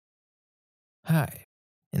Hi,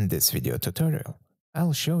 in this video tutorial,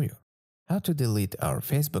 I'll show you how to delete our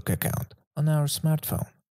Facebook account on our smartphone.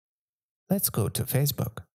 Let's go to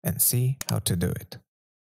Facebook and see how to do it.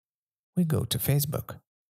 We go to Facebook,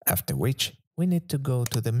 after which we need to go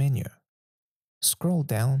to the menu. Scroll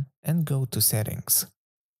down and go to Settings.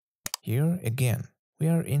 Here again, we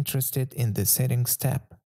are interested in the Settings tab.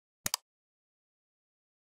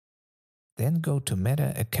 Then go to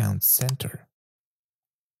Meta Accounts Center.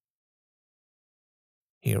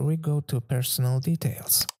 Here we go to Personal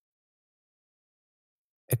Details,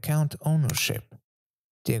 Account Ownership,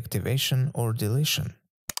 Deactivation or Deletion.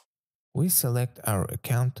 We select our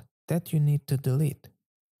account that you need to delete,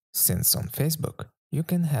 since on Facebook you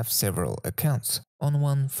can have several accounts on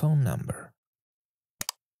one phone number.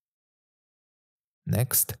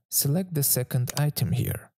 Next, select the second item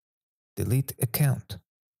here, Delete Account.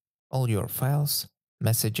 All your files,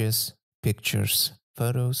 messages, pictures,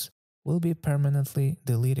 photos will be permanently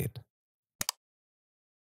deleted.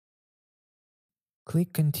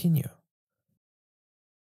 Click Continue.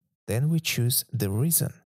 Then we choose the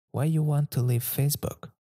reason why you want to leave Facebook.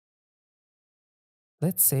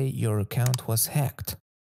 Let's say your account was hacked,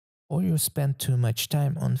 or you spent too much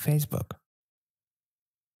time on Facebook.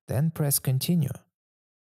 Then press Continue,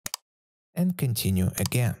 and continue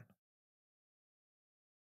again.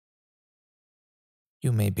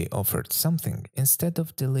 You may be offered something instead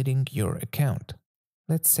of deleting your account.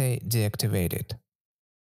 Let's say deactivate it.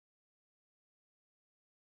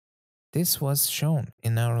 This was shown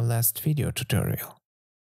in our last video tutorial.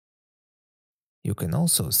 You can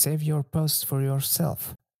also save your posts for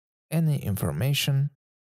yourself, any information,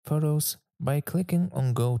 photos, by clicking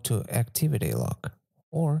on Go to Activity Log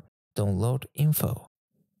or Download Info.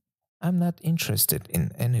 I'm not interested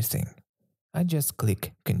in anything. I just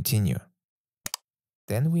click Continue.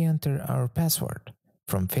 Then we enter our password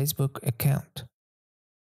from Facebook account.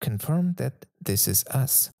 Confirm that this is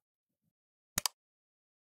us.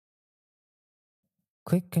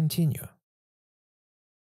 Click Continue.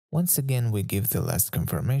 Once again, we give the last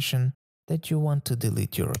confirmation that you want to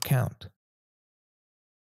delete your account.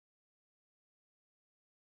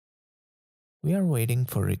 We are waiting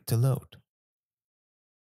for it to load.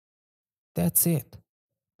 That's it.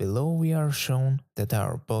 Below we are shown that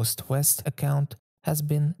our PostWest account has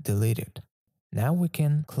been deleted. Now we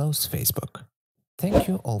can close Facebook. Thank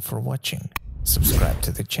you all for watching. Subscribe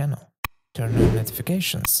to the channel, turn on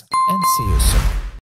notifications, and see you soon.